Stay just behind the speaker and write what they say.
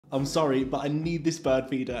I'm sorry, but I need this bird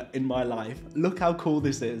feeder in my life. Look how cool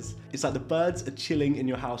this is. It's like the birds are chilling in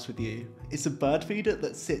your house with you. It's a bird feeder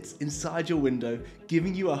that sits inside your window,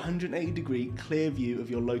 giving you a 180-degree clear view of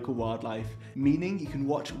your local wildlife, meaning you can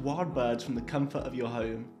watch wild birds from the comfort of your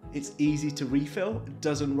home. It's easy to refill,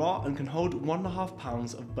 doesn't rot, and can hold 1.5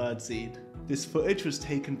 pounds of bird seed. This footage was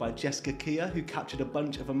taken by Jessica Kia, who captured a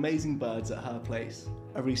bunch of amazing birds at her place.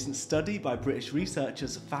 A recent study by British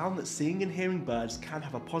researchers found that seeing and hearing birds can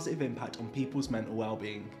have a positive impact on people's mental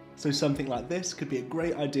well-being. So something like this could be a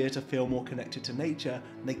great idea to feel more connected to nature,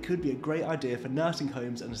 and they could be a great idea for nursing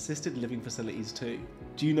homes and assisted living facilities too.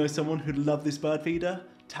 Do you know someone who'd love this bird feeder?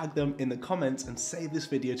 Tag them in the comments and save this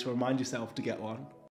video to remind yourself to get one.